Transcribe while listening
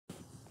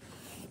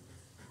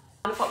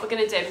of what we're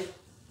going to do.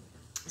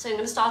 So I'm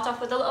going to start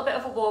off with a little bit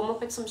of a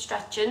warm-up with some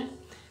stretching.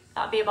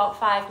 That'll be about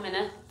 5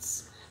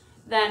 minutes.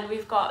 Then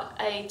we've got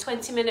a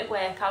 20-minute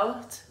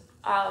workout,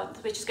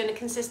 which is going to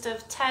consist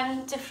of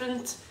 10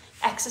 different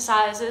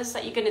exercises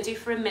that you're going to do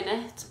for a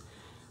minute,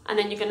 and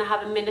then you're going to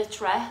have a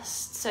minute's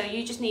rest. So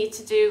you just need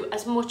to do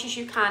as much as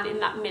you can in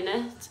that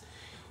minute.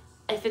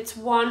 If it's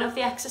one of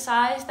the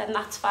exercise, then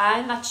that's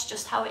fine. That's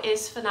just how it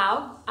is for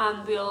now,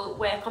 and we'll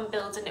work on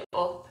building it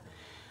up.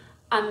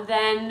 And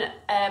then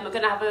we're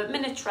going to have a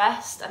minute's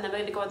rest, and then we're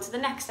going to go on to the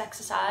next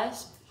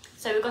exercise.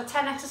 So we've got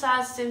 10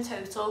 exercises in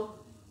total,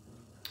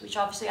 which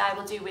obviously I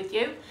will do with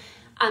you.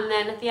 And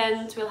then at the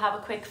end, we'll have a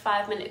quick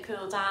 5-minute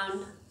cool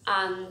down,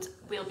 and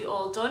we'll be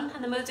all done.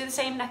 And then we'll do the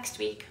same next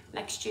week,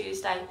 next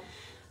Tuesday.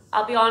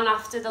 I'll be on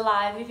after the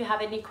live if you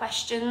have any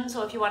questions,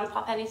 or if you want to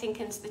pop anything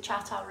into the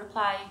chat, I'll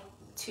reply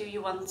to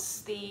you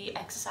once the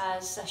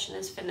exercise session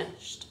is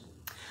finished.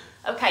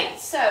 Okay,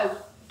 so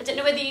I don't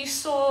know whether you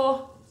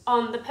saw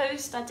on the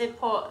post, I did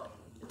put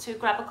to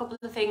grab a couple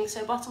of things.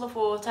 So a bottle of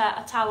water,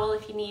 a towel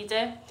if you need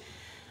it,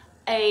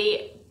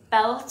 a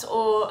belt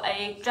or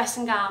a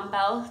dressing gown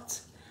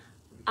belt,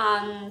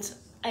 and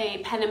a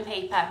pen and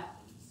paper.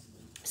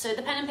 So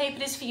the pen and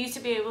paper is for you to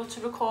be able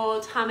to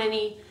record how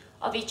many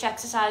of each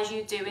exercise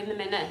you do in the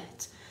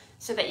minute,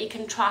 so that you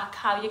can track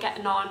how you're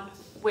getting on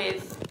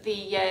with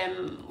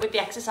the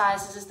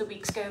exercises as the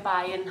weeks go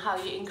by, and how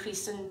you're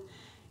increasing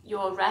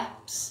your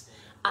reps.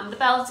 And the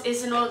belt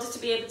is in order to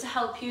be able to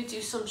help you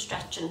do some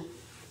stretching.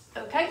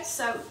 Okay,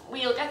 so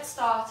we'll get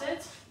started.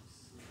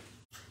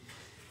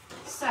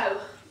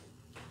 So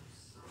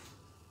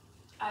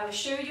I will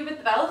show you with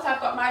the belt.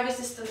 I've got my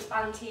resistance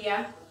band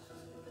here.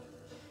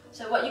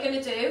 So what you're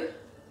going to do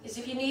is,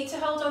 if you need to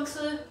hold onto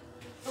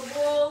the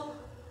wall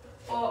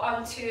or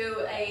onto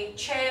a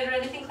chair or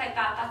anything like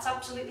that, that's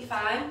absolutely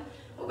fine.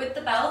 But with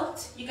the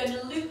belt, you're going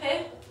to loop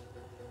it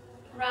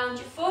around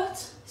your foot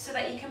so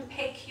that you can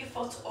pick your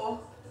foot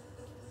up.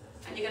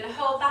 And you're going to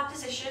hold that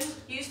position.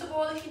 Use the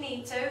wall if you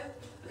need to.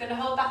 We're going to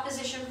hold that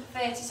position for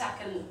 30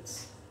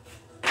 seconds.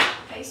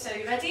 Okay, so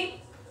you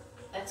ready?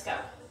 Let's go.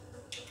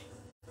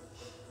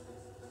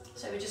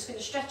 So we're just going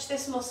to stretch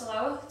this muscle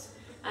out,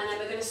 and then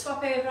we're going to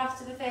swap over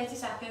after the 30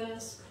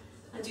 seconds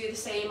and do the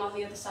same on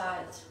the other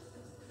side.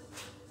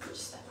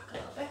 Just step back a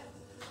little bit.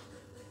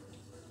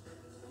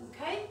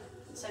 Okay,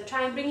 so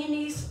try and bring your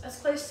knees as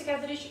close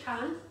together as you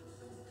can,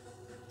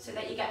 so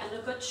that you're getting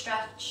a good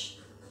stretch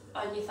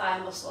on your thigh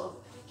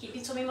muscle. Keep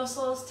your tummy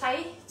muscles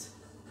tight,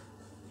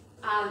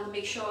 and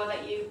make sure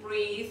that you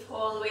breathe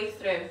all the way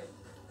through.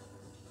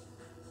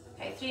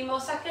 Okay, 3 more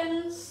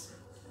seconds.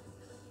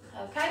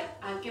 Okay,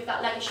 and give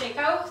that leg a shake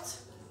out,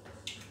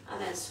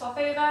 and then swap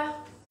over,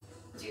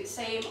 do the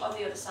same on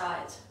the other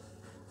side.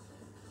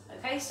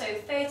 Okay, so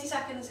 30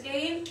 seconds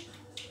again.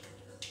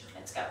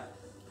 Let's go.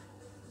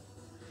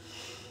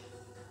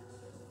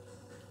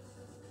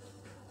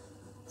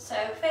 So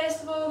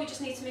first of all, we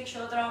just need to make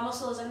sure that our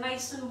muscles are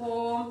nice and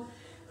warm,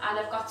 and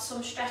I've got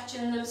some stretch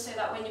in them, so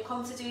that when you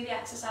come to do the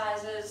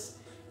exercises,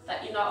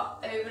 that you're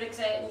not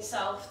overexerting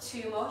yourself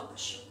too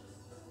much.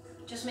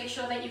 Just make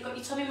sure that you've got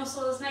your tummy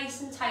muscles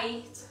nice and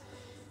tight,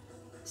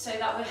 so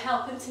that we're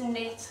helping to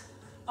knit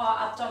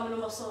our abdominal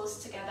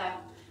muscles together,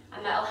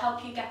 and that'll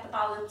help you get the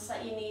balance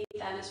that you need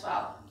then as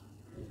well.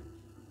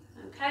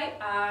 Okay,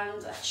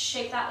 and let's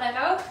shake that leg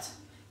out.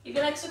 Give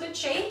your legs a good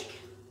shake.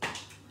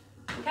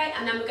 Okay,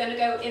 and then we're going to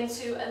go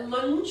into a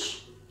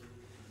lunge.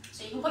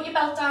 So you can put your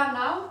belt down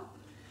now.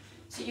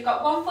 So you've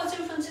got one foot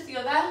in front of the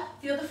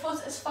other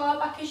foot as far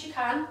back as you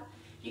can.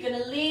 You're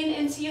going to lean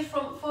into your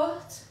front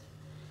foot.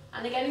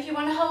 And again, if you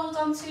want to hold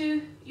on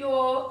to put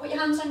your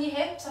hands on your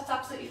hips, that's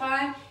absolutely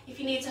fine. If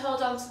you need to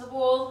hold on to the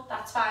wall,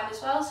 that's fine as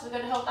well. So we're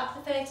going to hold that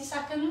for 30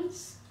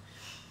 seconds.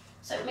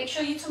 So make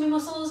sure your tummy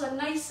muscles are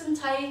nice and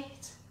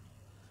tight,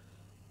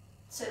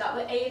 so that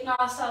we're aiding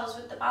ourselves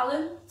with the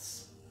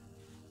balance.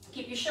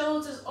 Keep your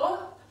shoulders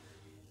up.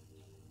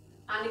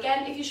 And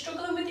again, if you're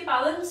struggling with your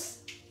balance,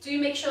 do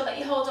make sure that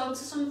you hold on to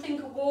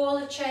something, a wall,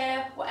 a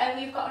chair, whatever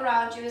you've got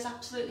around you is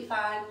absolutely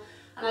fine.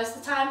 And as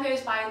the time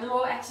goes by and the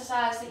more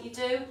exercise that you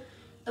do,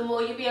 the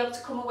more you'll be able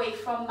to come away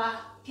from that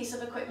piece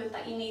of equipment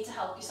that you need to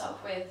help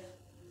yourself with.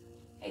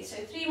 Okay, so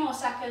 3 more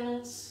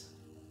seconds.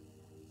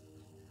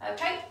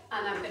 Okay,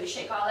 and then we're going to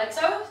shake our legs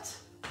out.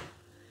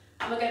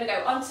 And we're going to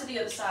go onto the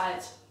other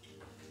side.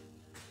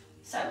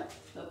 So,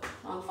 look,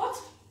 one foot.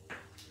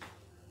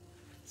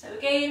 So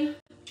again,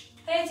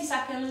 30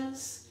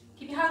 seconds.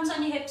 Keep your hands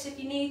on your hips if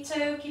you need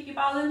to, keep your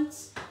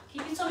balance,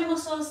 keep your tummy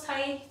muscles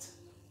tight,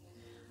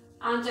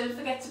 and don't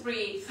forget to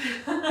breathe.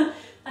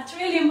 That's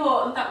really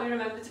important that we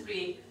remember to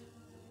breathe.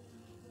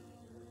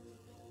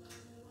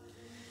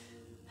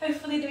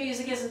 Hopefully the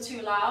music isn't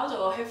too loud,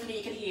 or hopefully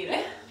you can hear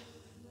it.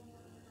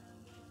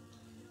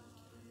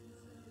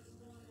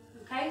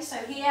 Okay, so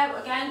here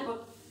again, we're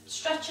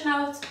stretching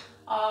out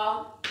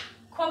our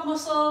quad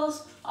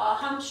muscles, our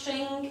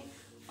hamstring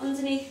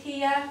underneath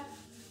here.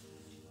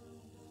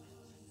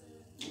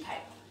 Okay,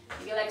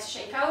 give your legs a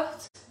shake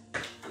out.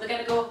 And we're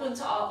going to go up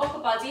onto our upper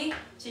body.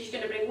 So you're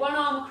going to bring one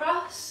arm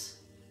across,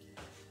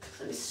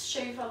 Let me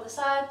show you from the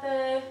side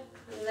there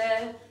and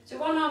there. So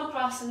one arm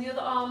across and the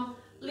other arm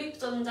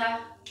looped under,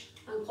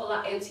 and pull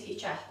that into your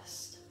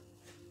chest.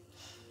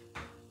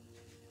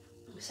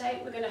 So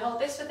we're going to hold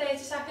this for 30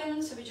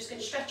 seconds, so we're just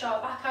going to stretch our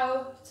back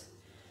out.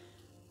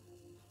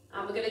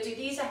 And we're going to do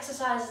these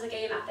exercises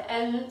again at the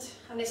end,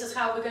 and this is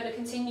how we're going to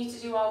continue to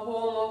do our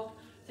warm-up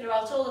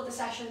throughout all of the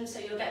sessions, so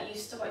you'll get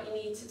used to what you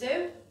need to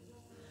do.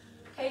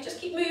 Okay, just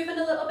keep moving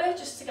a little bit,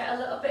 just to get a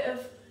little bit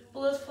of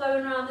blood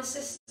flowing around the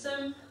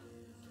system.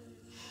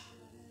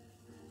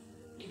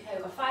 Okay,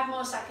 we've got 5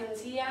 more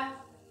seconds here.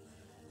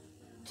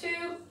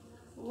 2,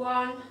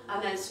 1,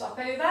 and then swap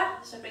over.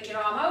 So bring your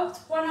arm out,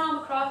 one arm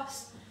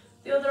across,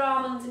 the other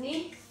arm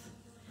underneath,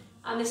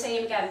 and the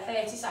same again,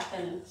 30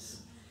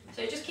 seconds.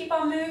 So just keep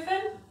on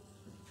moving.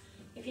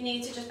 If you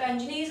need to just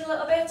bend your knees a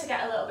little bit to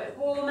get a little bit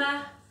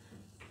warmer,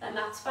 then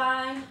that's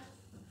fine.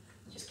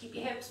 Just keep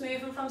your hips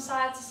moving from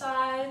side to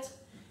side,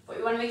 but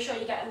you want to make sure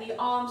you're getting the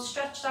arms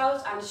stretched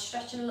out and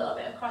stretching a little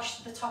bit across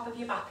the top of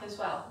your back as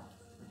well.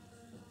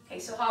 Okay,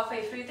 so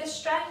halfway through this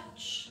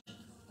stretch.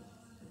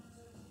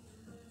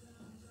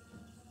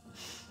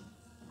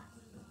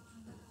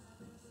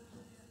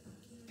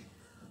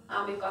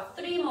 And we've got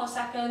 3 more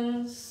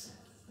seconds.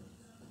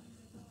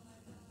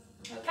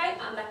 Okay,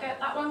 and let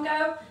that one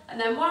go. And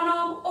then one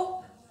arm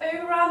up,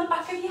 over around the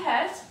back of your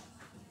head.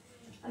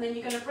 And then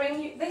you're going to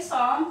bring this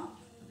arm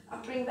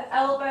and bring the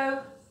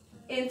elbow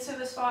into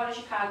as far as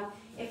you can.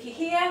 If you're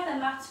here, then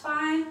that's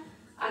fine.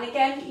 And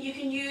again, you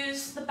can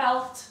use the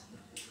belt.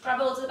 Grab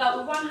hold of the belt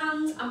with one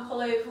hand and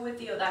pull over with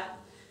the other.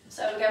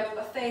 So again, we've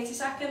got 30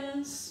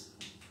 seconds.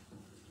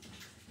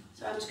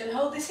 So I'm just going to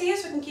hold this here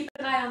so we can keep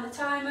an eye on the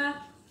timer.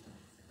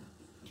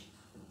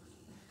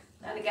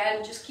 And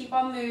again, just keep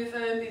on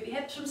moving, move your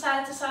hips from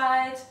side to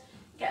side,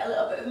 get a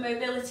little bit of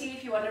mobility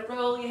if you want to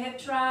roll your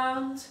hips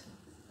round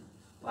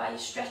while you're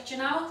stretching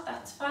out,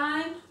 that's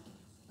fine.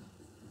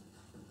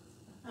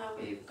 And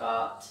we've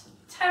got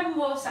 10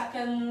 more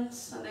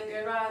seconds, and then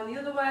go around the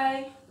other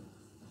way.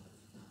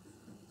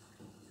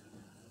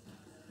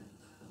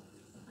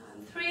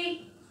 And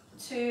 3,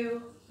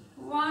 2,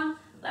 1,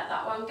 let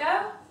that one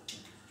go.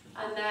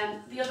 And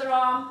then the other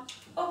arm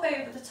up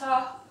over the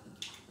top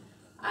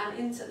and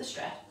into the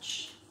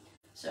stretch.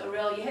 So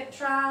roll your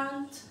hips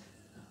round,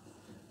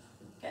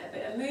 get a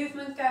bit of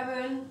movement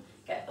going,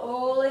 get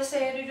all this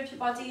area of your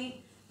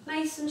body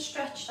nice and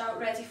stretched out,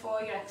 ready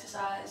for your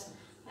exercise.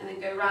 And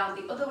then go round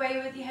the other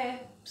way with your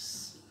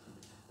hips.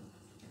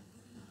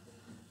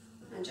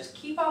 And just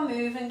keep on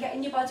moving,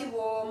 getting your body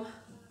warm.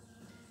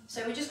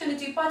 So we're just going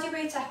to do body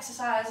weight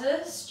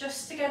exercises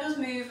just to get us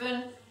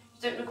moving.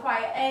 You don't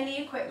require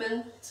any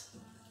equipment,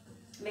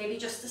 maybe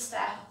just a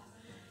step.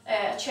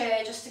 A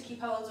chair just to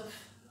keep hold of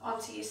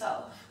onto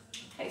yourself.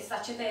 Okay, so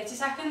that's your 30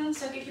 seconds,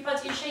 so give your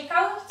body a shake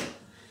out.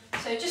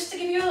 So just to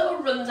give you a little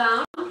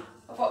rundown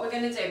of what we're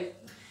going to do.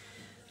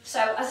 So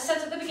as I said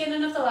at the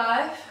beginning of the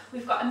live,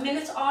 we've got a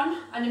minute on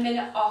and a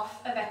minute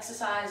off of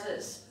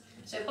exercises.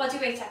 So body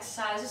weight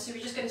exercises, so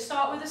we're just going to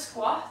start with a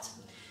squat.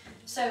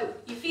 So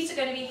your feet are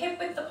going to be hip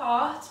width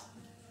apart.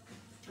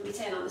 Let me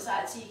turn on the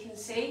side so you can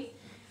see.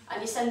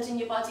 And you're centering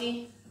your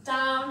body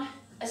down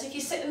as if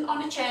you're sitting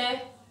on a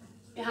chair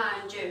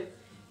behind you.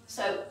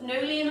 So no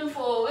leaning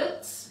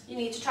forwards, you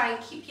need to try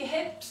and keep your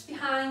hips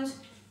behind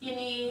your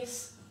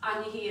knees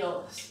and your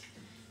heels.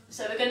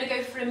 So we're going to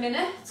go for a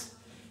minute.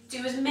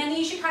 Do as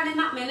many as you can in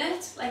that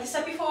minute. Like I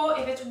said before,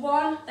 if it's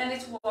 1, then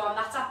it's 1,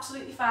 that's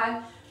absolutely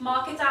fine.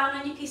 Mark it down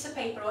on your piece of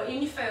paper or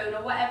in your phone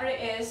or whatever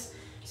it is,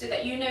 so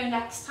that you know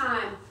next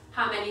time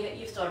how many that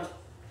you've done.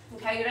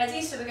 Okay, you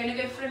ready? So we're going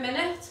to go for a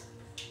minute.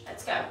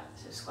 Let's go.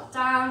 So squat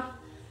down,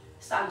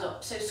 stand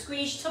up. So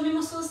squeeze your tummy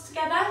muscles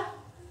together.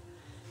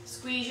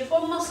 Squeeze your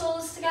bum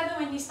muscles together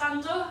when you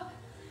stand up.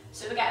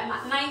 So we're getting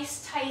that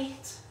nice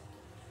tight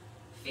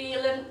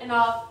feeling in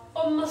our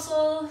bum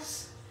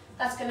muscles.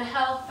 That's going to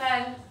help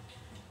then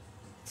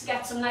to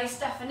get some nice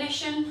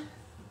definition.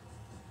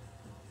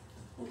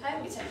 Okay,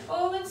 we turn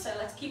forward, so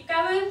let's keep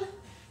going.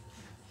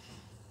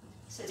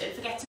 So don't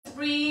forget to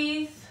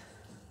breathe.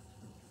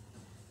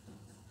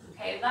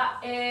 Okay,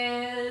 that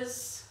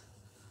is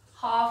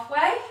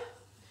halfway.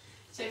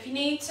 So if you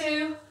need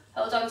to,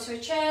 hold on to a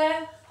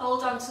chair,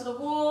 hold on to the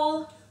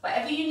wall,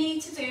 whatever you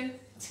need to do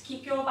to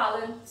keep your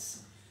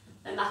balance,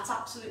 then that's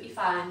absolutely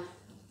fine.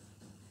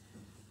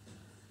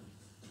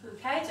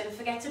 Okay, don't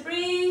forget to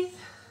breathe.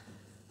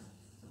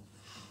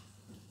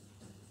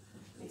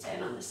 Let me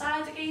turn on the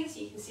side again so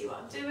you can see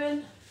what I'm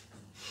doing.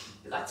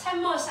 We've got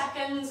 10 more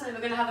seconds and then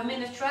we're going to have a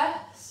minute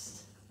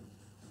rest.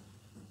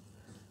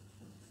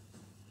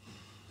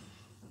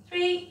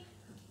 3,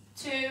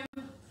 2,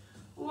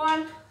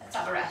 1, let's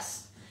have a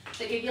rest.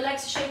 So give your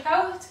legs a shake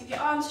out, give your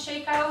arms a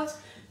shake out,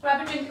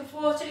 grab a drink of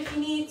water if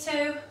you need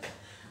to,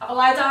 have a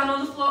lie down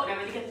on the floor. No,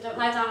 really good, don't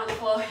lie down on the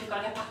floor, you've got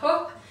to get back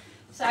up.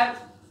 So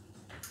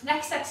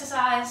next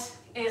exercise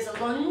is a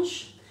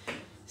lunge.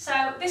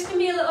 So this can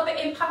be a little bit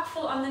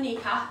impactful on the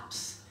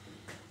kneecaps.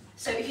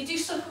 So if you do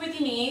suffer with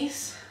your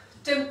knees,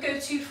 don't go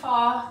too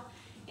far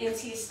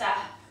into your step.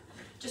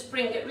 Just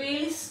bring it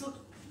really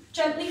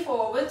gently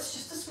forwards,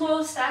 just a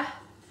small step.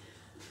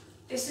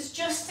 This is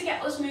just to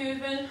get us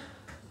moving.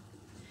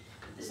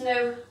 There's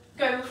no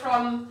going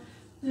from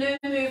no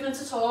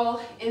movement at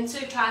all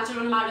into trying to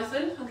run a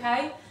marathon,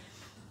 okay?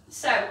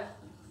 So,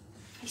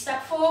 you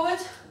step forward,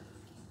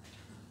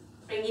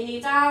 bring your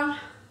knee down,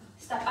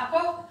 step back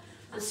up,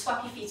 and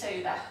swap your feet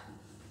over.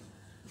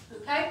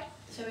 Okay,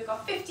 so we've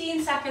got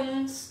 15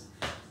 seconds.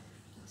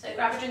 So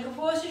grab a drink of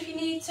water if you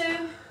need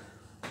to.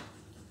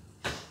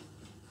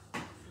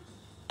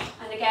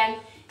 And again,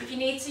 if you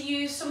need to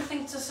use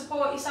something to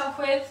support yourself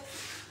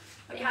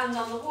with, put your hands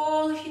on the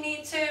wall if you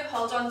need to,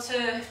 hold on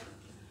to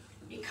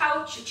your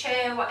couch, your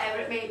chair,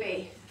 whatever it may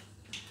be.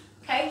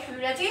 Okay, are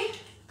we ready?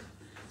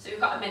 So we've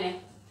got a minute.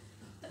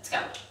 Let's go.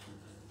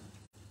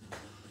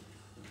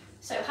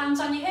 So hands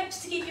on your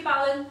hips to keep your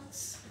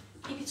balance,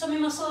 keep your tummy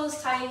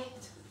muscles tight.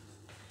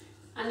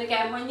 And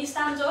again, when you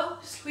stand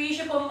up, squeeze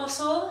your bum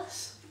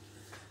muscles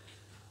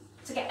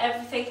to get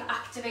everything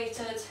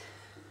activated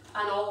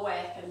and all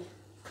working.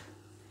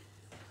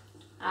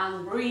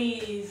 And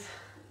breathe.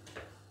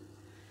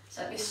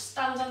 So we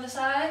stand on the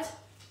side.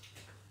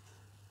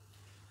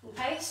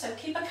 Okay, so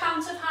keep a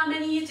count of how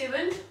many you're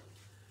doing,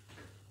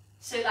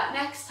 so that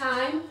next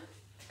time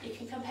you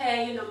can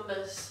compare your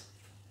numbers.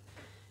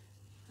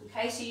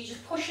 Okay, so you're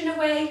just pushing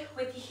away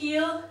with your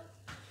heel,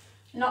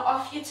 not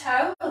off your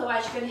toe,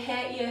 otherwise you're going to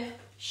hurt your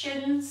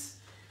shins.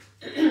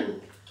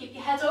 Keep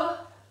your head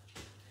up,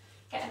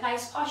 get a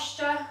nice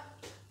posture.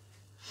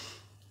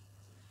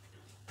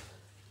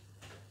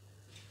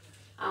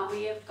 And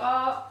we have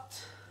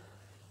got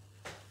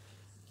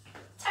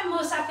 10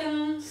 more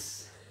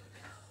seconds.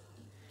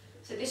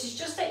 So this is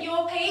just at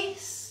your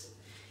pace.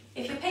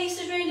 If your pace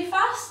is really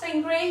fast,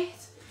 then great.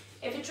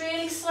 If it's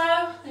really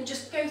slow, then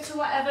just go to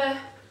whatever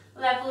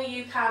level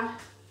you can.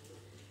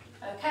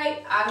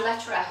 Okay, and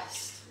let's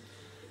rest.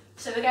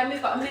 So again,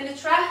 we've got a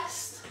minute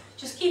rest.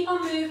 Just keep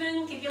on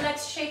moving, give your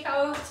legs a shake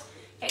out,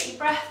 get your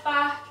breath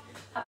back,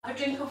 have a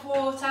drink of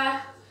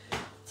water,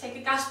 take a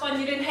gasp on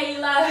your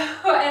inhaler,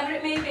 whatever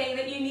it may be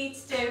that you need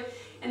to do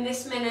in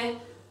this minute,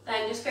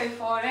 then just go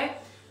for it.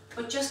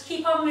 But just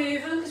keep on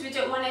moving, because we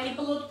don't want any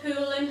blood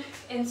pooling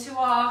into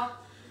our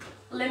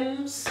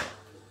limbs.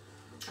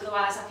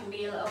 Otherwise that can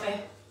be a little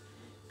bit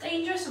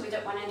dangerous, and we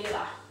don't want any of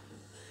that.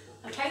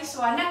 Okay,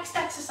 so our next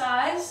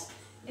exercise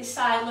is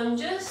side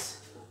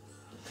lunges.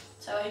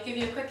 So I'll give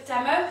you a quick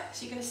demo.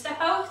 So you're going to step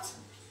out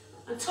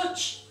and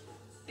touch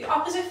the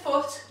opposite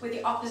foot with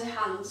the opposite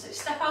hand. So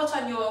step out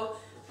on your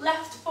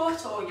left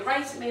foot or your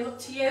right, it may look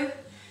to you,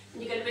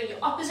 and you're going to bring your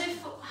opposite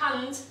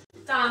hand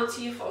down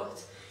to your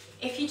foot.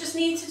 If you just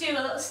need to do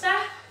a little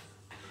step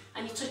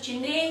and you touch your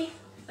knee,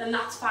 then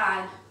that's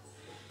fine.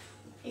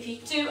 If you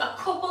do a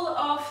couple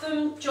of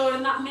them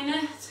during that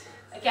minute,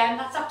 again,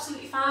 that's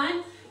absolutely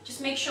fine.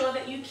 Just make sure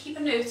that you keep a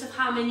note of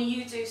how many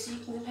you do so you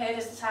can compare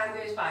as the time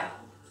goes by.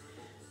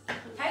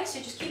 Okay, so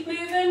just keep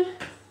moving.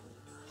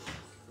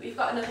 We've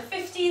got another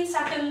 15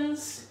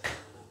 seconds.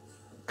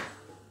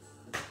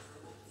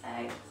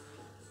 Okay.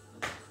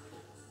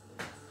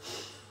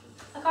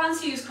 I can't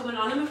see who's coming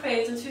on, I'm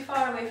afraid. I'm too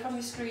far away from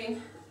your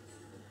screen.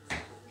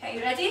 Okay,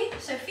 you ready?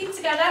 So feet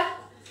together,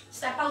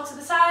 step out to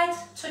the side,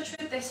 touch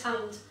with this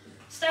hand.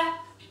 Step,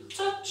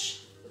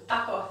 touch,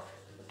 back up.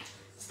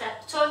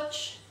 Step,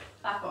 touch,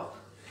 back up.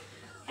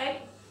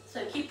 Okay,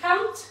 so keep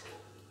count.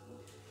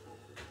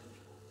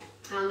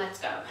 And let's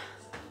go.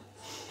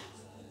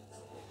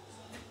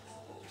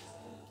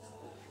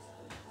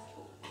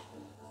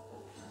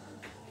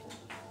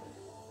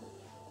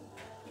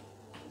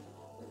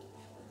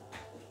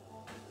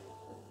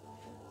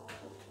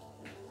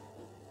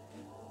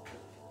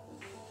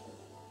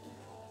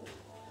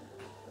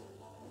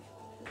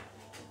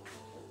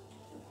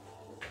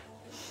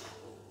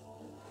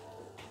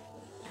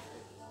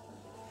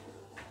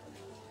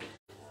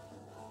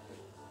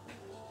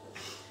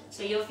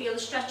 So you'll feel the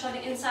stretch on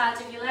the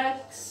inside of your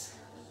legs.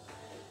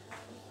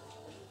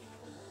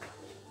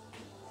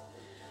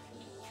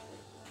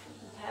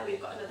 Okay,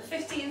 we've got another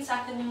 15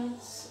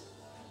 seconds.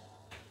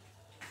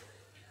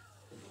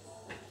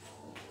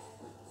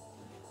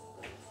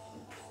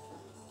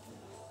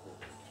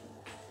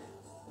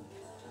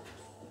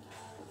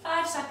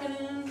 Five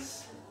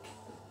seconds.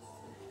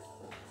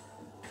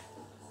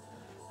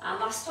 And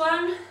last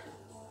one.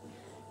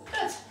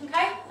 Good,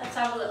 okay, let's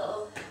have a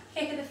little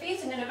kick of the feet.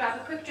 I'm going to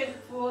grab a quick drink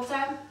of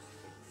water.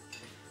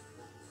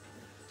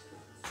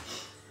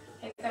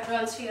 Hope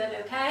everyone's feeling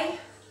okay.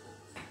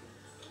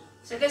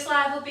 So this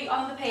live will be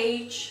on the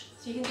page,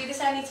 so you can do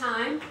this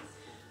anytime,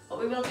 but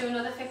we will do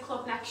another Fit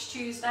Club next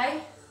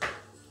Tuesday.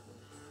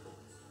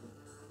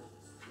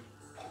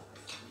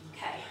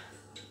 Okay.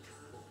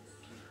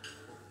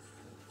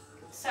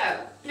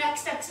 So,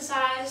 next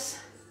exercise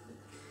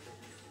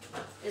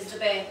is the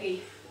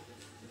burpee.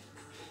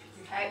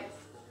 Okay.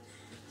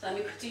 So let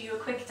me do you a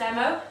quick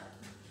demo.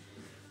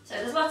 So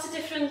there's lots of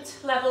different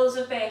levels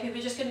of burpee.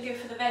 We're just going to go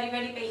for the very,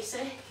 very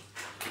basic.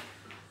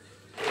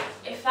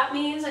 If that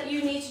means that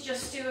you need to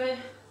just do a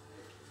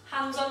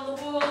hands on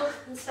the wall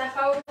and step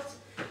out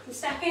and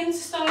step in to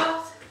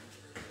start,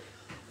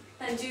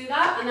 then and do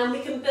that, and then we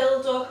can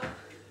build up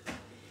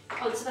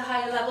onto the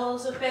higher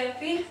levels of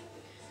burpee.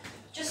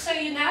 Just so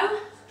you know,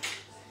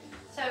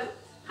 so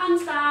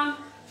hands down,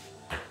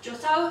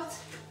 jut out,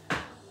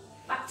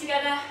 back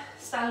together,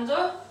 stand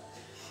up,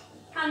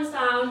 hands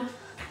down,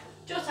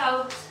 jut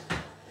out,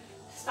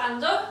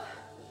 stand up,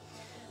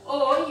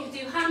 or you can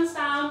do hands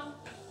down,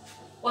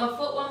 1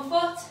 foot, 1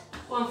 foot,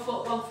 1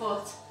 foot, 1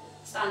 foot,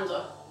 stand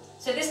up.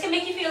 So this can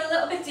make you feel a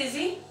little bit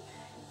dizzy,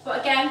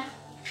 but again,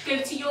 go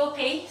to your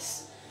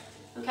pace.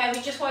 Okay,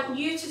 we just want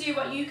you to do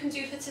what you can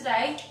do for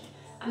today,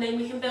 and then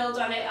we can build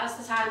on it as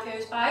the time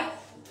goes by.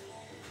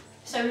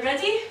 So we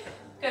ready?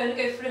 Going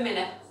to go for a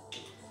minute.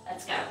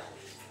 Let's go.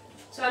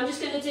 So I'm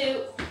just going to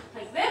do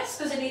like this,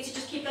 because I need to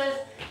just keep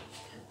a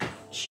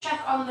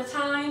check on the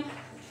time.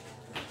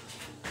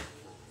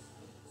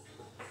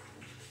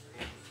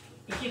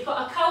 If you've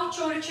got a couch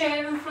or a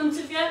chair in front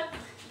of you,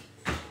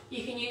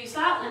 you can use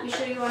that. Let me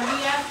show you on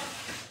here.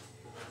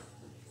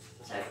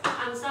 So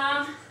hands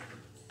down,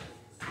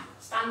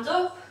 stand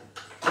up.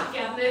 If you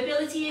have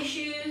mobility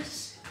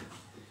issues,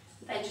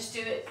 then just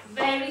do it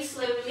very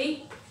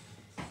slowly.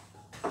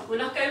 We're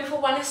not going for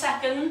 1 a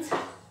second.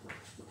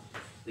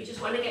 We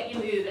just want to get you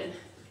moving.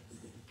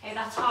 Okay,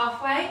 that's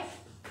halfway.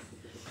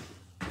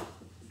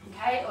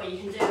 Okay, or you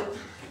can do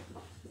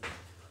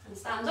and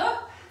stand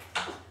up,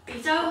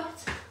 feet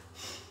out,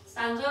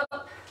 stand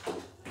up.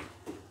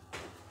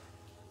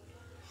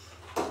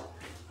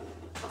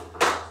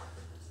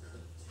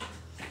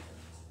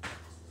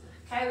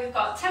 Okay, we've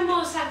got 10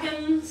 more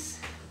seconds.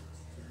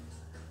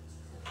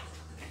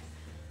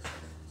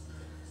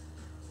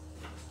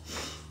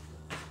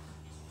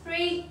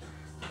 3,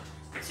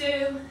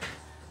 2,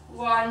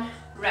 1,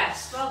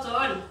 rest. Well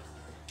done.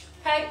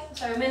 Okay,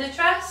 so a minute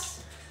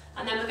rest,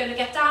 and then we're going to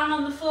get down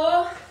on the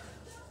floor.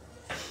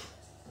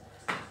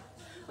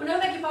 Oh no,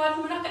 beg your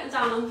pardon, we're not getting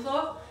down on the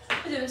floor.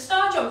 We're doing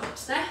star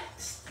jumps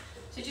next.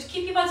 So just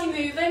keep your body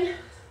moving,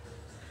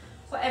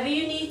 whatever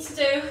you need to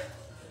do,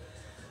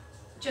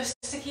 just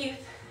to keep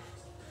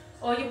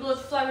all your blood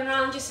flowing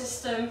around your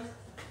system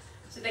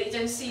so that you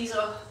don't seize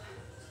up.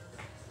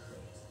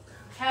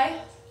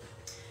 Okay,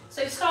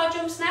 so star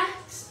jumps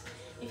next.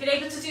 If you're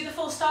able to do the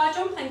full star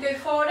jump, then go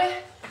for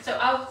it. So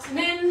out and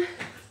in.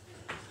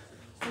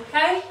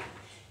 Okay,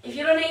 if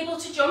you're unable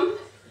to jump,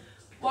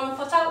 1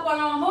 foot out, 1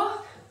 arm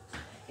up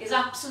is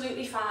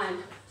absolutely fine.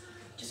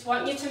 Just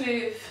want you to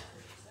move.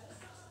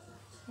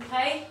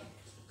 Okay,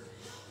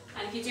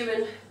 and if you're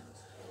doing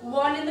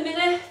 1 in the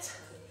minute,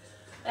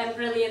 then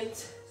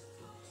brilliant.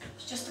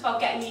 It's just about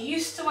getting you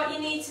used to what you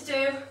need to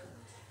do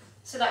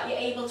so that you're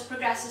able to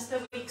progress as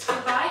the weeks go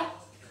by.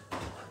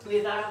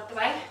 Move that out the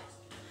way.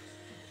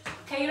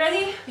 Okay, you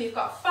ready? We've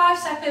got 5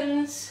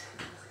 seconds.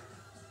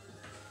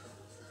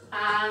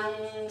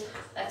 And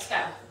let's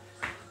go.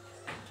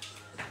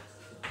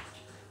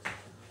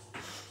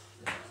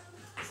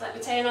 So let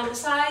me turn on the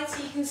side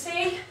so you can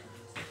see.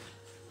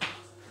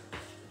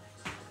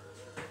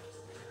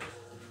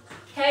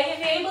 Okay, if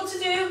you're able to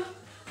do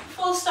a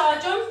full star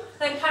jump,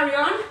 then carry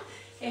on.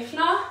 If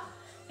not,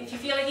 if you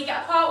feel like you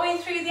get part way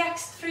through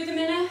the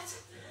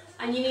minute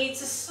and you need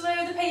to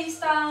slow the pace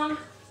down,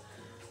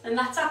 then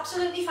that's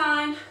absolutely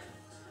fine.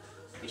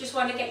 We just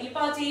want to get your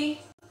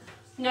body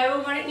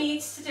knowing what it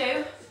needs to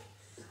do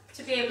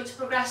to be able to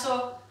progress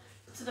up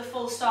to the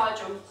full star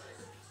jump.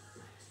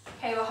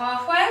 Okay, we're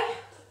halfway.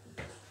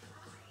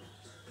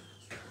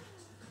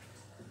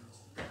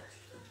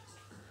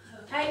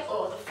 Okay,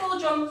 or the full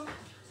jump.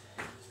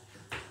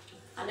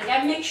 And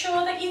again, make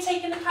sure that you're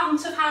taking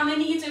account of how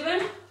many you're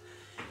doing.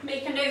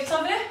 Make a note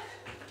of it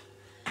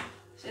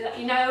so that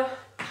you know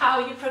how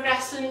you're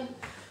progressing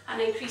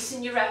and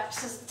increasing your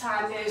reps as the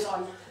time goes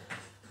on.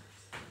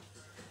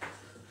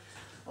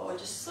 Or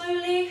just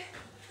slowly,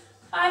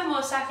 5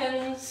 more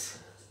seconds.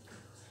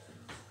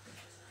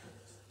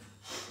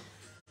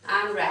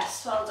 And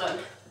rest, well done.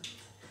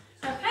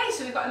 Okay,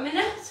 so we've got a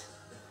minute.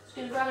 Just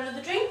going to grab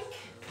another drink.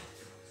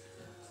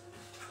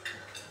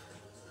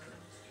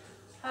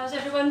 How's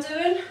everyone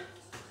doing?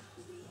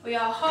 We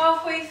are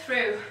halfway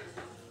through.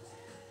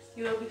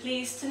 You will be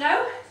pleased to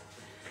know.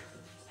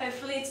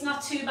 Hopefully it's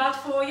not too bad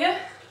for you.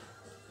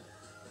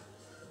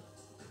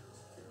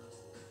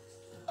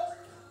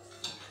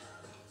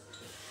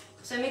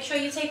 So make sure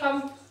you take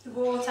on the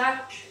water.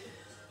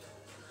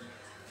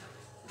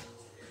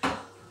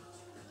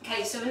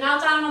 Okay, so we're now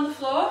down on the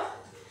floor.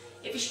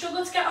 If you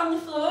struggle to get on the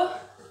floor,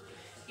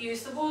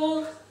 use the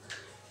wall,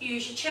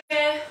 use your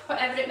chair,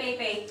 whatever it may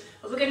be.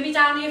 But we're going to be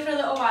down here for a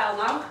little while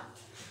now.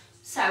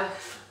 So,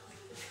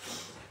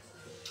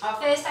 our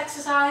first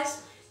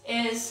exercise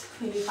is,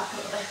 let me move back a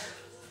little bit.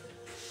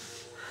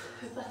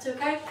 Hope that's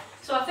okay.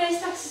 So our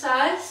first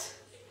exercise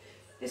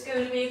is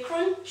going to be a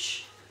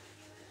crunch.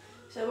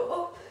 So we're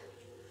up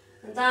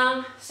and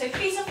down. So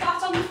feet are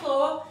flat on the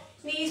floor,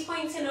 knees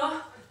pointing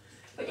up.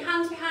 Put your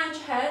hands behind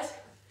your head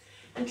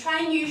and try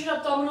and use your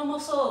abdominal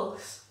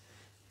muscles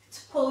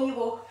to pull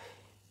you up.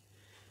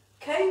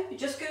 Okay, we're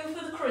just going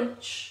for the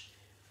crunch.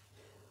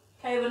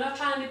 Okay, we're not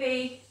trying to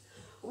be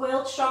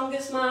world's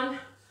strongest man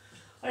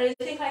or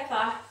anything like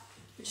that.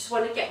 We just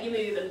want to get you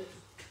moving.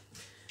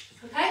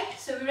 Okay,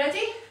 so we're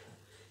ready?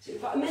 So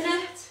we've got a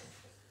minute.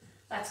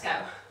 Let's go.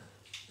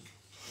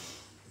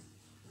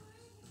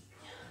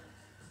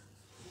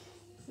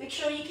 Make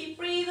sure you keep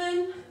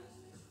breathing.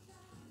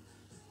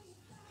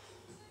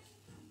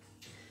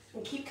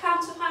 And keep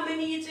count of how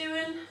many you're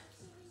doing.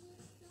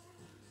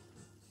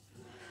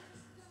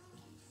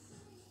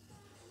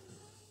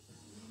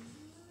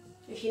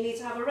 If you need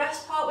to have a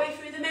rest part way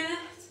through the minute,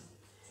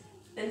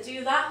 then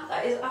do that.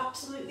 That is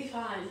absolutely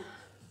fine.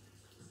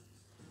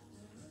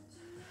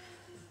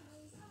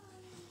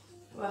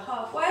 We're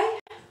halfway.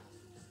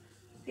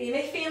 You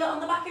may feel it on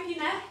the back of your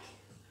neck.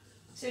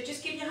 So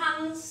just give your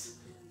hands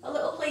a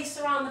little place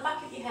around the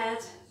back of your head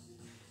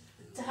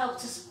to help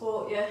to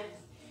support you.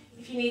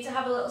 If you need to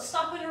have a little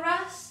stop and a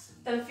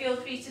rest, then feel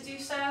free to do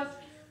so.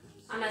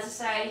 And as I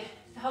say,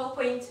 the whole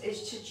point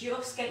is to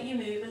just get you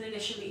moving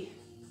initially.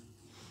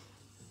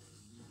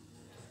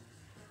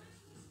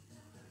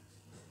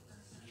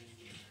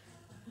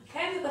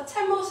 Okay, we've got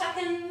 10 more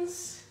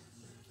seconds.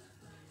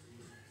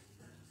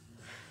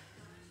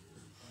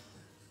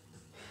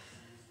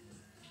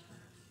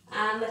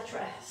 And let's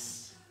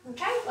rest.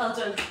 Okay, well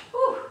done.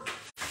 Whew.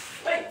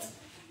 Right,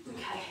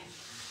 okay.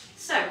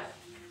 So,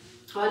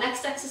 our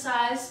next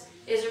exercise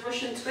is a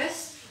Russian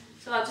twist.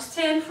 So I'll just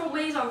turn front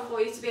ways on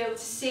for you to be able to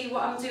see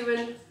what I'm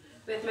doing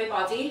with my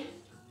body.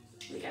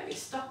 Let me get my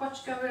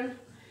stopwatch going.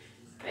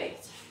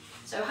 Great.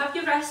 So have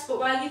your rest, but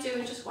while you're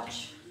doing, just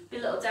watch my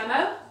little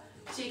demo.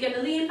 So you're going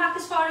to lean back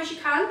as far as you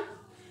can.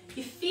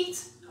 Your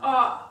feet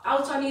are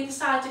out on either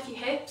side of your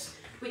hips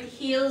with your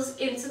heels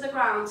into the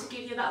ground to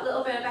give you that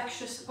little bit of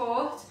extra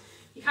support.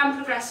 You can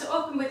progress it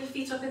up and with your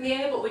feet up in the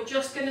air, but we're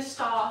just going to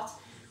start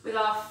with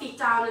our feet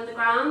down in the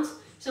ground.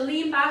 So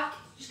lean back,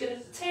 just going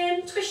to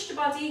turn, twist your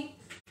body,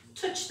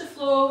 touch the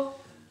floor,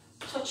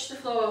 twist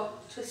over,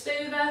 twist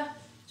over,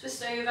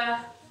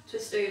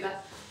 twist over.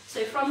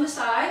 So from the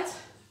side,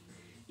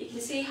 you can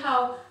see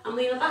how I'm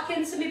leaning back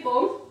into my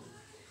bum,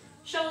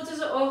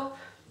 shoulders are up,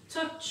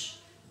 touch,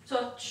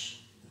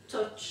 touch,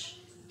 touch,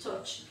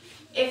 touch.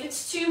 If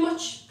it's too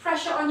much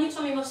pressure on your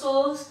tummy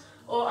muscles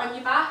or on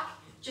your back,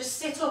 just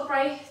sit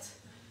upright.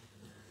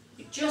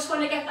 You just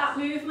want to get that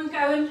movement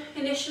going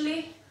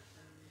initially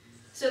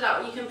so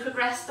that you can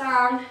progress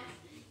down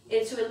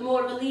into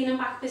more of a leaning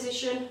back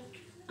position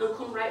and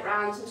come right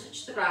round and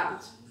touch the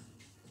ground.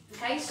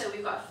 Okay, so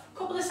we've got a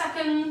couple of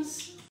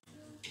seconds.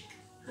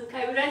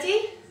 Okay, we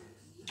ready?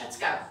 Let's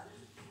go.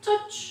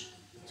 Touch,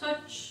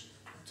 touch,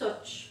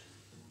 touch.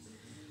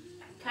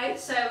 Okay,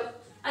 so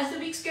as the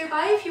weeks go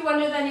by, if you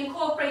want to then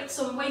incorporate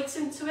some weights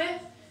into it,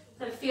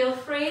 then feel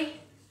free.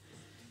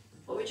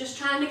 But we're just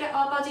trying to get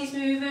our bodies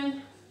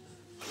moving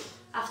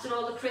after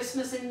all the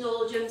Christmas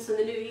indulgence and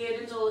the New Year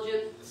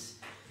indulgence.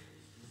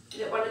 We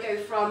don't want to go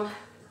from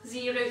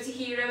 0 to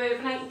hero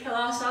overnight and kill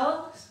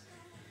ourselves.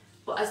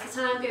 But as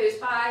the time goes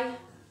by,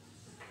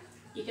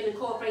 you can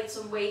incorporate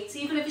some weights,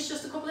 even if it's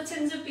just a couple of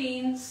tins of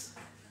beans,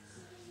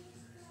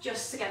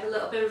 just to get a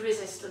little bit of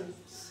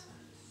resistance.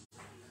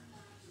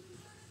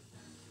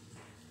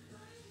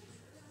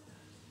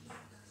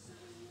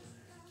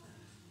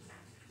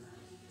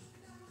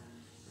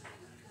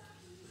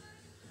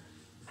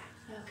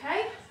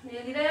 Okay,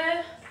 nearly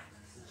there.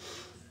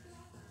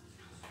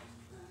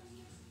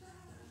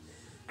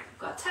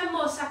 Got 10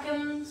 more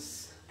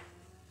seconds.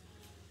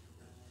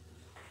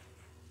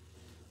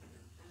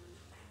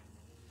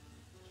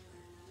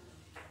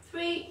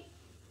 Three,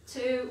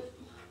 two,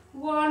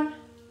 one,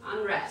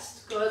 and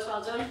rest. Good,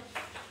 well done.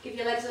 Give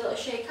your legs a little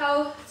shake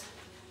out.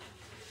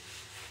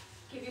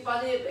 Give your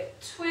body a big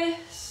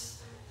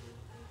twist.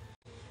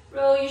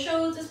 Roll your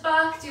shoulders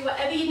back, do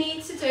whatever you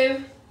need to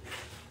do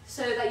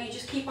so that you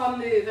just keep on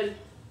moving.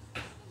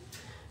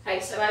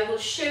 Okay, so I will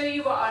show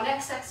you what our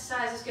next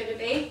exercise is going to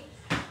be.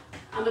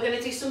 And we're going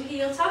to do some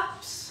heel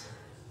taps.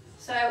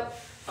 So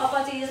our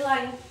body is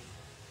lying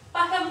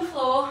back on the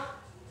floor,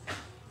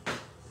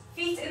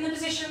 feet in the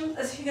position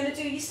as if you're going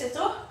to do your sit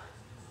up,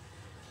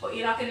 but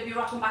you're not going to be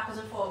rocking backwards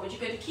and forwards.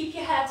 You're going to keep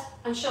your head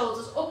and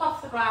shoulders up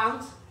off the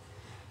ground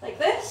like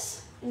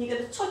this, and you're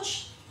going to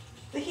touch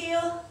the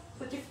heel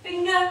with your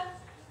finger,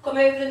 come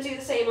over and do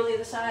the same on the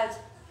other side.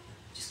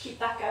 Just keep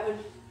that going.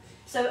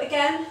 So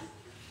again,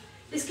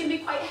 this can be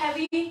quite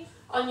heavy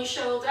on your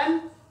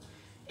shoulder.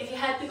 If your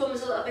head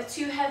becomes a little bit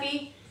too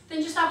heavy,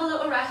 then just have a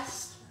little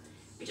rest.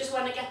 We just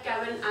want to get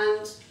going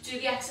and do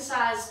the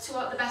exercise to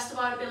the best of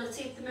our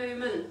ability at the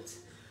moment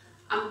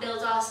and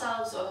build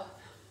ourselves up.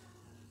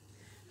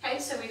 Okay,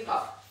 so we've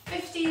got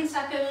 15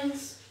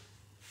 seconds.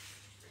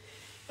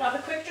 Grab a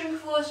quick drink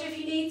of water if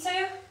you need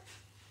to,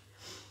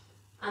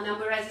 and then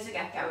we're ready to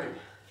get going.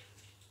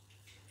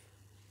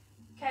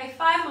 Okay,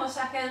 5 more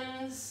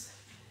seconds.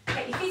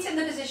 Get your feet in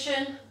the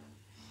position,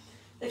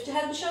 lift your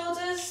head and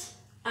shoulders,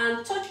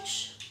 and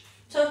touch,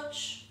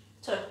 touch,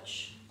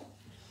 touch.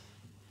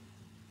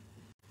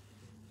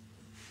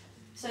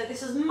 So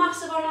this is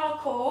massive on our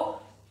core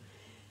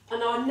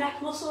and our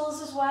neck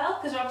muscles as well,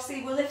 because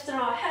obviously we're lifting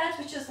our head,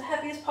 which is the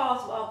heaviest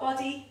part of our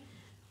body.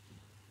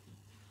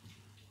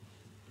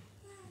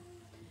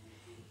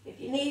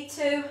 If you you need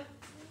to,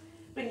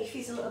 bring your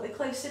feet a little bit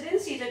closer in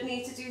so you don't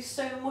need to do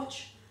so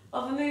much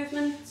of a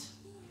movement.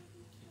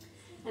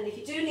 And if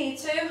you do need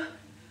to,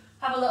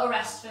 have a little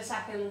rest for a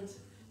second. As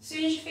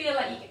soon as you feel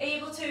like you're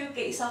able to,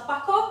 get yourself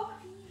back up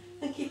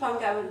and keep on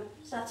going.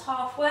 So that's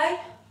halfway.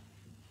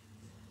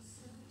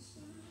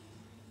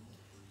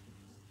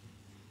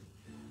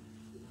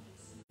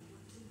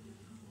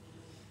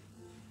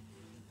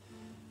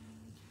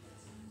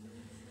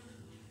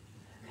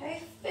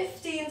 Okay,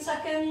 15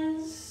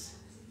 seconds.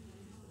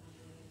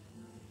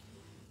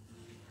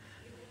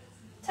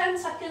 10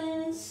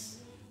 seconds.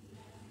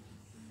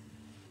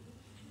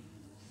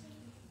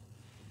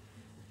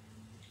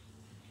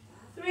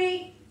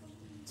 3,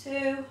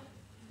 2,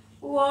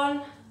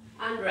 1,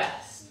 and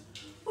rest.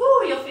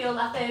 Ooh, you'll feel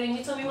that there in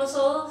your tummy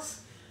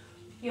muscles.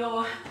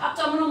 Your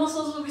abdominal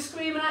muscles will be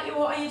screaming at you,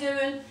 what are you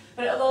doing?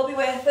 But it'll all be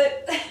worth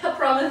it, I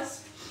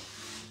promise.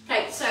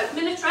 Okay, so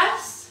minute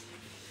rest.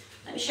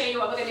 Let me show you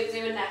what we're going to be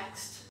doing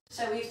next.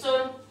 So we've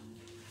done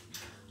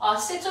our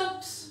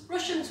sit-ups,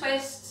 Russian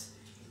twists,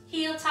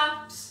 heel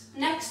taps.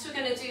 Next we're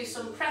going to do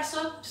some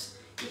press-ups.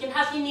 You can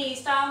have your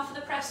knees down for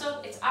the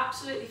press-up, it's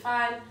absolutely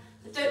fine.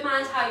 Don't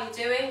mind how you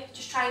do it,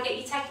 just try and get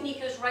your technique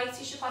as right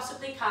as you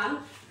possibly can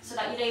so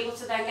that you're able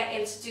to then get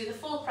in to do the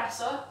full press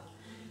up.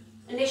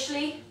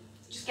 Initially,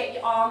 just get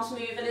your arms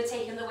moving and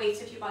taking the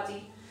weight of your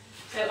body.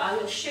 So I'm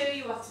going to show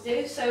you what to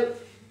do. So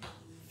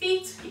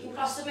feet, you can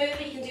cross them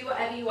over, you can do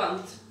whatever you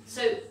want.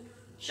 So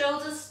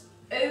shoulders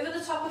over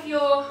the top of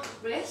your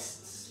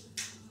wrists.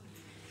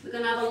 We're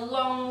going to have a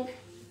long,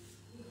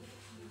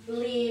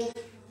 lean,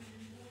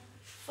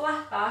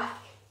 flat back,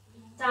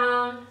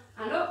 down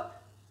and up.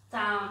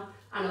 Down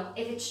and up.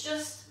 If it's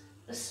just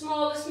the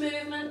smallest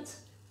movement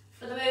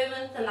for the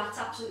moment, then that's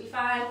absolutely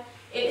fine.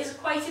 It is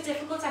quite a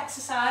difficult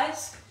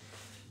exercise,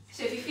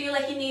 so if you feel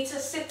like you need to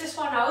sit this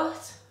one out,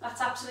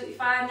 that's absolutely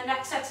fine. The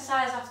next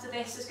exercise after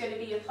this is going to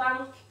be a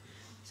plank,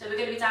 so we're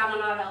going to be down on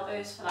our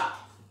elbows for that.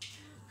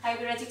 Okay,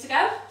 we're ready to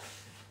go?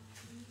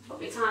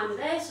 Put your timer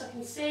there so I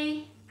can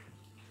see.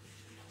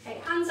 Okay,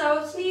 hands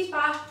out, knees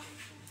back,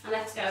 and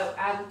let's go.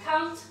 And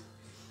count.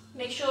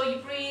 Make sure you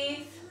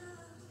breathe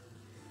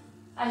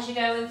as you're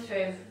going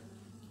through.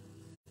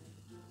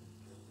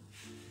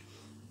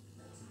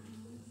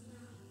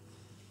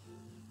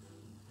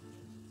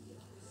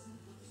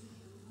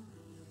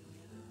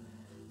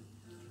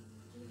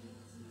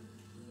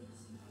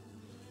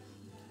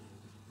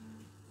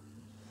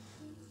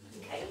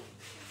 Okay,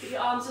 give your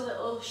arms a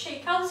little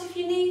shake out if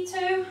you need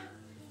to.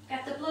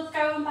 Get the blood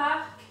going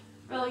back,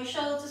 roll your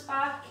shoulders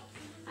back,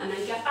 and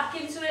then get back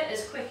into it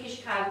as quick as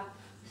you can.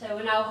 So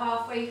we're now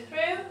halfway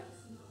through.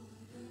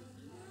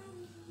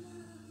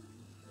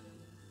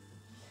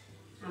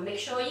 And make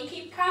sure you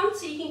keep count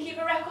so you can keep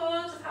a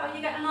record of how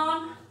you're getting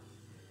on.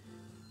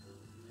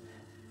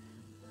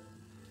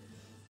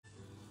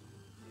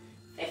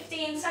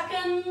 15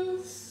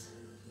 seconds.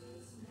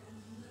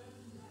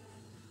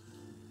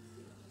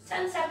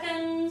 10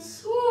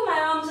 seconds. Ooh, my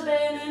arms are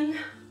burning.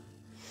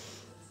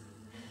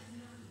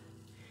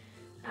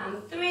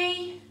 And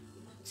 3,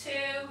 2,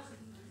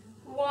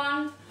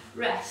 1,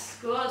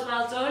 rest. Good,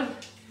 well done.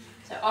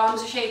 So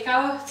arms are shake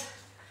out.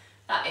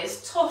 That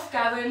is tough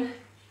going.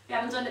 If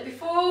you haven't done it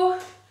before,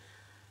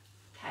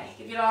 okay,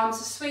 give your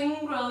arms a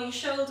swing, roll your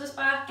shoulders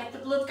back, get the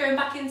blood going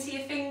back into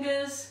your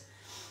fingers.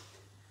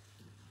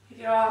 Give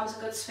your arms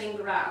a good swing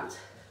around.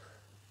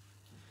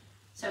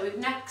 So we've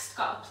next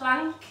got a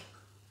plank.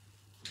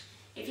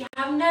 If you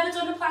have never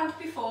done a plank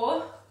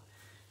before,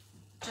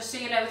 just so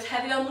you know, it's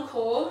heavy on the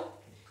core,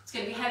 it's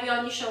going to be heavy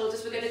on your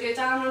shoulders. We're going to go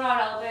down on our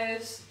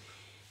elbows.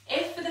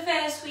 If for the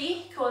first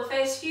week or the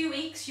first few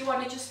weeks you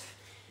want to just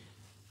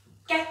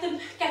get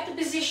the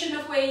position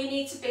of where you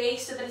need to be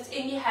so that it's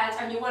in your head,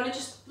 and you want to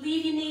just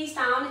leave your knees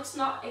down. It's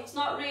not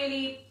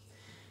really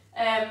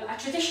a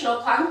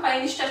traditional plank by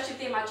any stretch of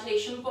the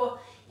imagination, but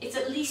it's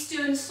at least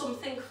doing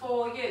something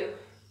for you.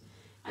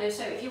 And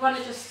so if you want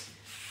to just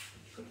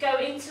go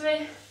into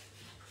it,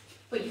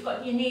 but you've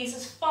got your knees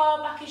as far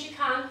back as you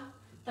can,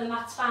 then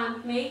that's fine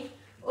with me.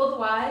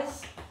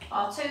 Otherwise,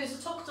 our toes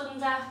are tucked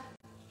under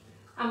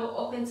and we're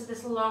up into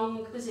this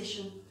long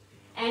position.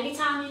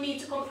 Anytime you need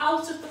to come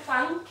out of the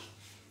plank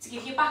to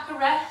give your back a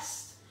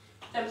rest,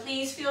 then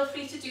please feel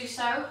free to do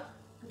so.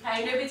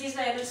 Okay, nobody's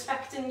there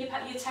inspecting your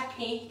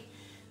technique.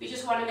 We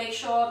just want to make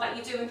sure that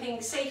you're doing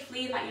things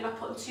safely and that you're not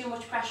putting too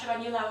much pressure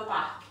on your lower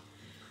back.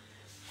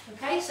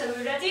 Okay, so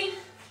we're ready.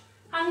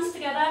 Hands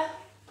together,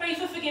 pray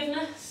for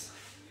forgiveness,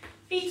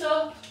 feet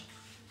up,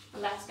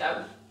 and let's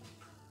go.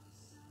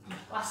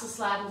 Glasses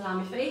sliding down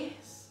my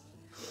face.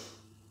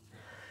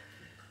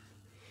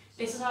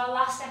 This is our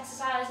last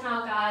exercise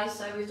now, guys,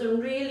 so we've done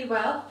really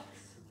well.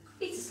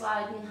 Feet are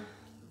sliding.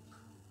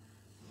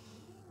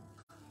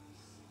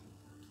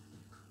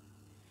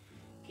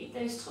 Keep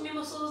those tummy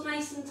muscles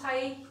nice and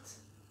tight.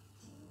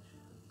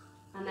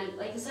 And then,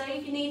 like I say,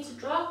 if you need to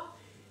drop,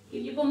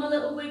 give your bum a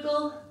little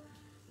wiggle.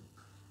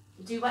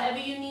 Do whatever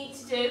you need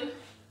to do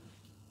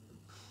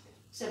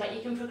so that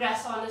you can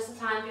progress on as the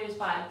time goes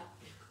by.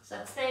 So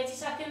that's 30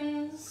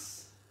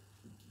 seconds.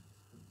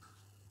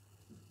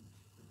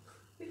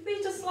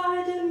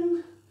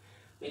 sliding,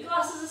 my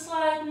glasses are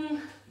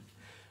sliding,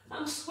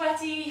 I'm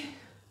sweaty.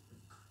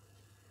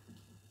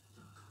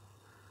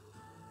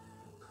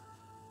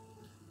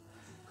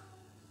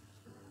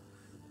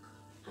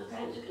 Okay,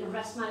 I'm just going to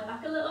rest my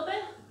back a little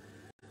bit,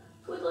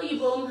 wiggle your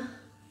bum,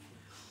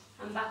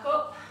 and back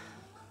up.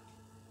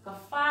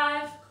 Got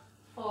 5,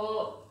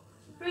 4,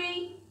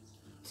 3,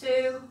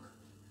 2,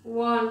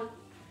 1,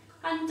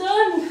 and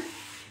done.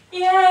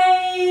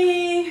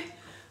 Yay!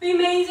 We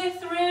made it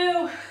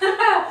through.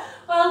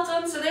 Well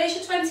done. So there's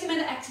your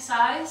 20-minute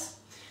exercise.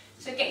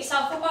 So get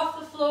yourself up off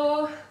the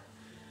floor,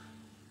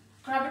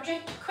 grab a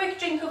quick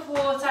drink of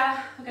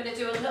water. We're going to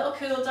do a little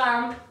cool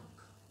down.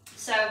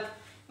 So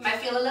you might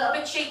feel a little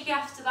bit shaky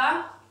after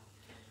that.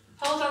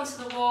 Hold on to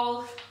the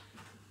wall.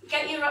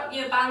 Get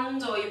your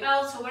band or your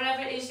belt or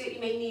whatever it is that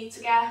you may need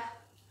to get.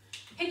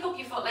 Pick up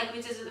your foot like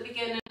we did at the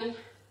beginning.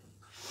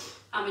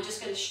 And we're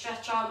just going to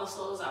stretch our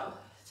muscles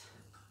out.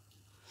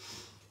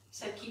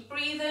 So keep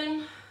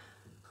breathing.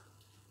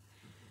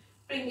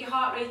 Bring your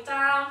heart rate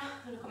down.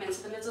 I'm going to come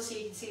into the middle so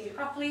you can see me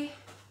properly.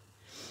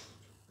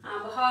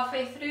 And we're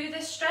halfway through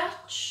this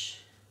stretch.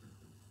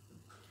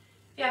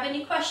 If you have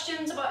any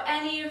questions about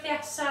any of the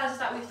exercises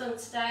that we've done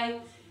today,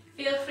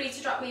 feel free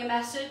to drop me a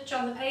message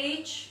on the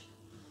page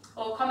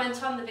or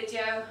comment on the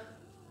video.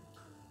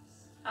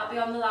 I'll be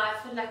on the live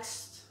for the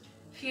next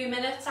few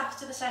minutes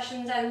after the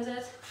session's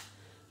ended.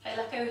 Okay,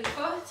 let go of your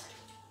foot.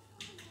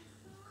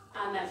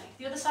 And then pick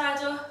the other side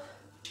up.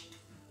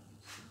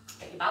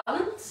 Get your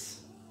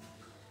balance.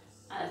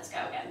 And let's go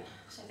again.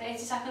 So 30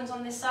 seconds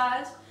on this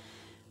side.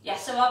 Yeah,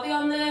 so I'll be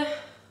on the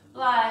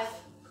live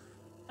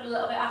for a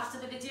little bit after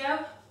the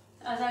video,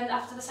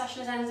 after the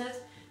session has ended.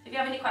 If you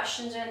have any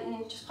questions,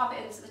 then just pop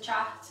it into the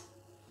chat,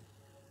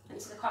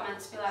 into the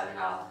comments below, and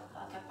I'll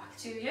get back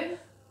to you.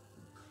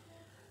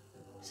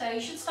 So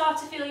you should start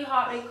to feel your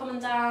heart rate coming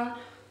down,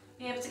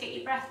 be able to get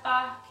your breath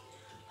back,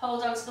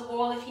 hold on to the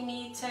wall if you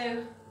need to.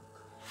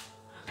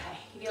 Okay,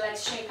 give your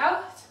legs a shake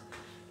out,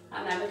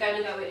 and then we're going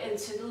to go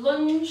into the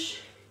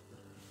lunge.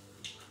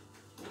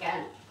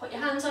 Again, put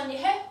your hands on your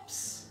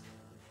hips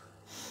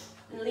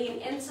and lean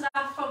into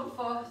that front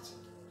foot.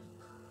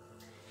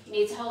 You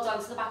need to hold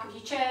on to the back of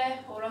your chair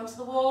or onto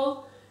the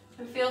wall,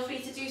 and feel free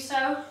to do so.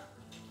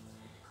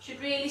 You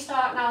should really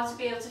start now to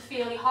be able to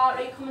feel your heart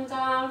rate coming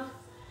down,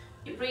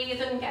 your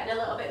breathing getting a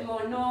little bit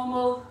more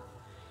normal.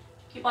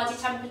 Your body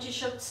temperature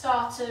should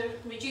start to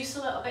reduce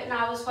a little bit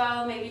now as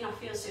well, maybe not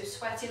feel so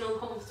sweaty and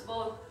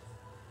uncomfortable.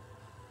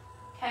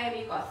 Okay,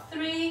 we've got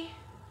 3,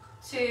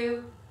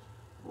 2,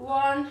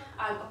 1, and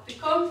up we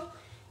come.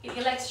 Give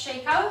your legs a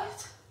shake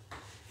out,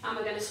 and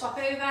we're going to swap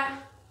over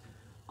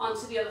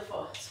onto the other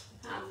foot.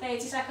 And 30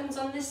 seconds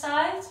on this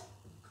side.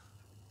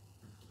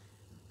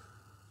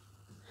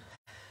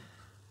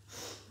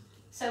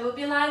 So we'll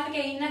be live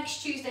again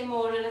next Tuesday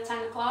morning at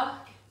 10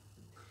 o'clock.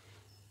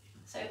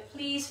 So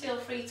please feel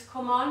free to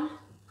come on.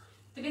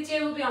 The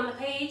video will be on the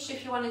page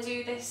if you want to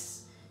do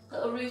this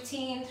little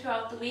routine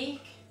throughout the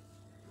week.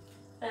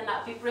 Then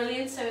that'd be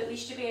brilliant, so at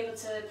least you'll be able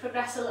to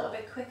progress a little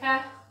bit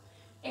quicker.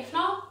 If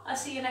not, I'll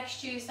see you next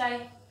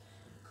Tuesday,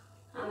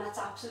 and that's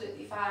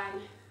absolutely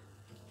fine.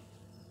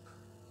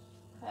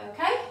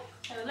 Okay,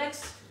 so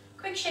legs,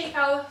 quick shake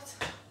out,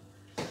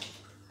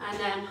 and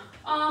then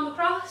arm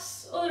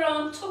across, other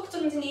arm tucked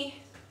underneath,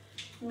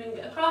 bring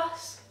it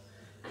across,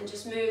 and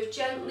just move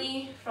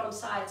gently from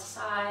side to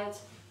side.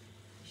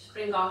 Just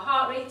bring our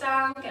heart rate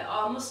down, get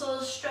our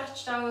muscles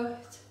stretched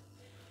out,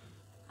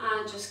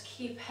 and just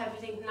keep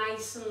everything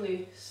nice and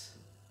loose.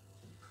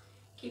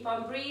 Keep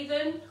on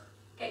breathing,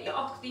 get your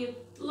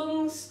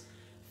lungs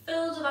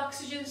filled with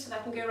oxygen so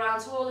that can go around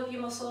to all of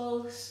your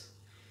muscles.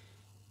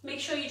 Make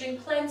sure you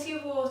drink plenty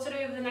of water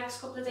over the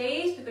next couple of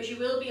days, because you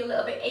will be a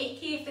little bit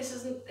achy if this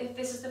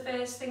is the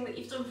first thing that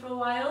you've done for a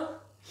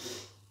while.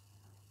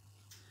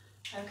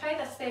 Okay,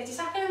 that's 30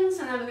 seconds,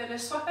 and then we're going to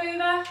swap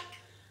over,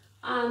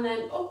 and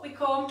then up we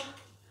come,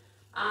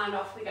 and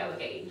off we go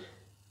again.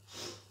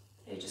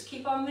 So just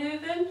keep on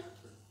moving.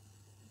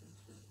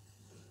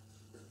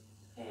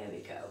 There we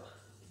go.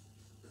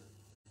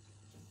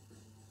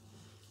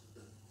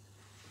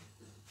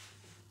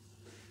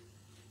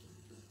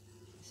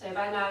 So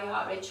by now your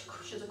heart rate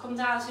should have come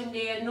down to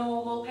near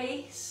normal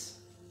pace.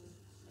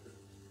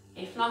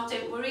 If not,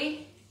 don't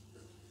worry.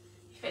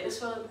 Your fitness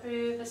will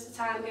improve as the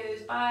time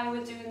goes by.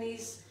 We're doing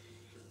these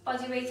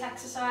body weight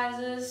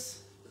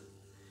exercises.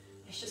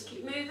 Let's just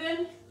keep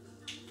moving.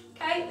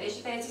 Okay, there's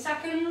your 30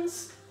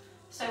 seconds.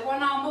 So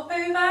one arm up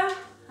over,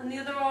 and the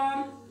other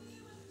arm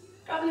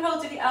grabbing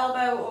hold of your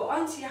elbow or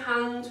onto your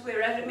hand,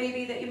 wherever it may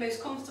be that you're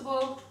most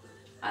comfortable,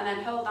 and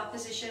then hold that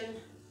position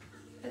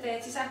for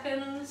 30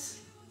 seconds.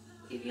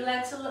 Give your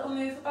legs a little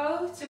move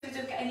about so we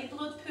don't get any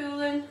blood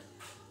pooling.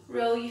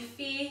 Roll your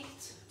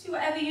feet. Do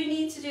whatever you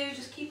need to do,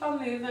 just keep on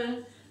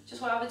moving,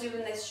 just while we're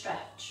doing this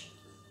stretch.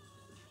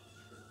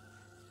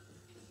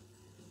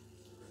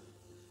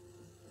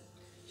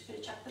 Just going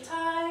to check the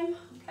time.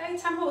 Okay,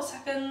 10 more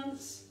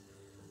seconds.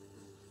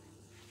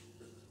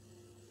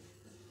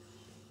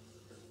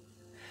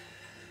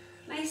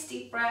 Nice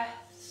deep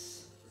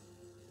breaths.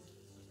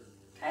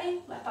 Okay,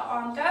 let that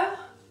arm go,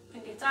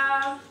 bring it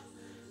down,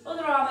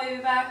 other arm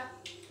over,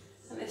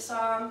 and this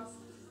arm,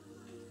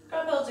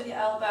 grab hold of your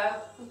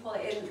elbow and pull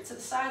it in to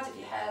the side of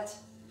your head,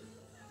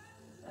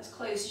 as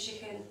close as you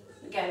can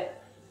get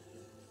it.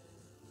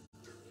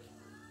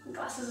 The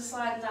glasses are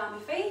sliding down my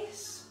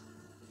face.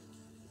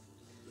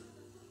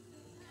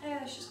 Okay,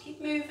 let's just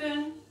keep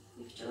moving,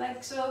 lift your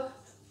legs up.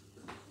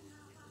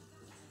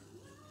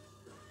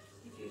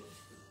 Give your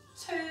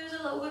toes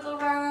a little wiggle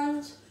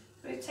round,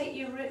 rotate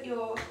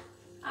your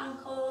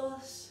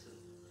ankles.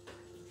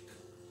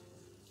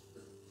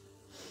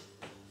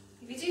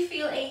 If you do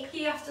feel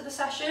achy after the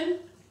session,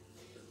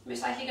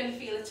 most likely you're going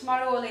to feel it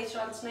tomorrow or later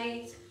on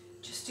tonight,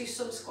 just do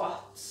some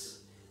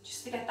squats,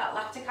 just to get that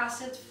lactic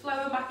acid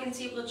flowing back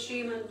into your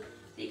bloodstream and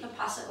that you can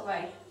pass it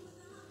away.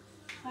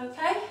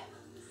 Okay,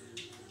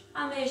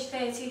 and there's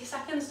 30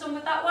 seconds done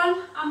with that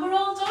one, and we're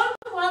all done.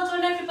 Well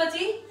done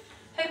everybody,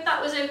 hope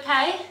that was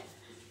okay.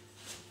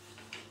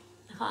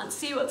 I can't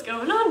see what's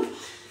going on.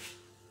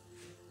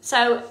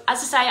 So as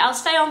I say, I'll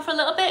stay on for a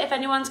little bit. If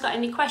anyone's got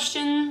any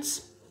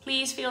questions,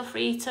 please feel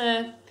free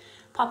to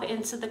pop it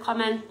into the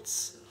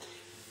comments.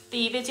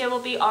 The video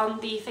will be on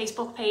the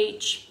Facebook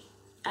page,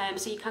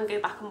 so you can go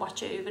back and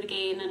watch it over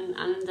again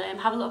and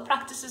have a little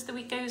practice as the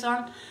week goes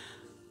on.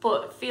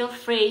 But feel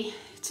free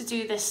to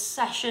do this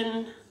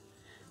session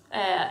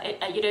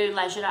at your own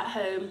leisure at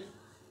home,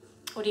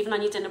 or even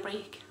on your dinner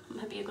break. It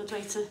might be a good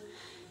way to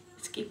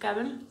keep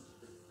going.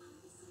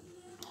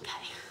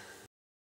 Okay.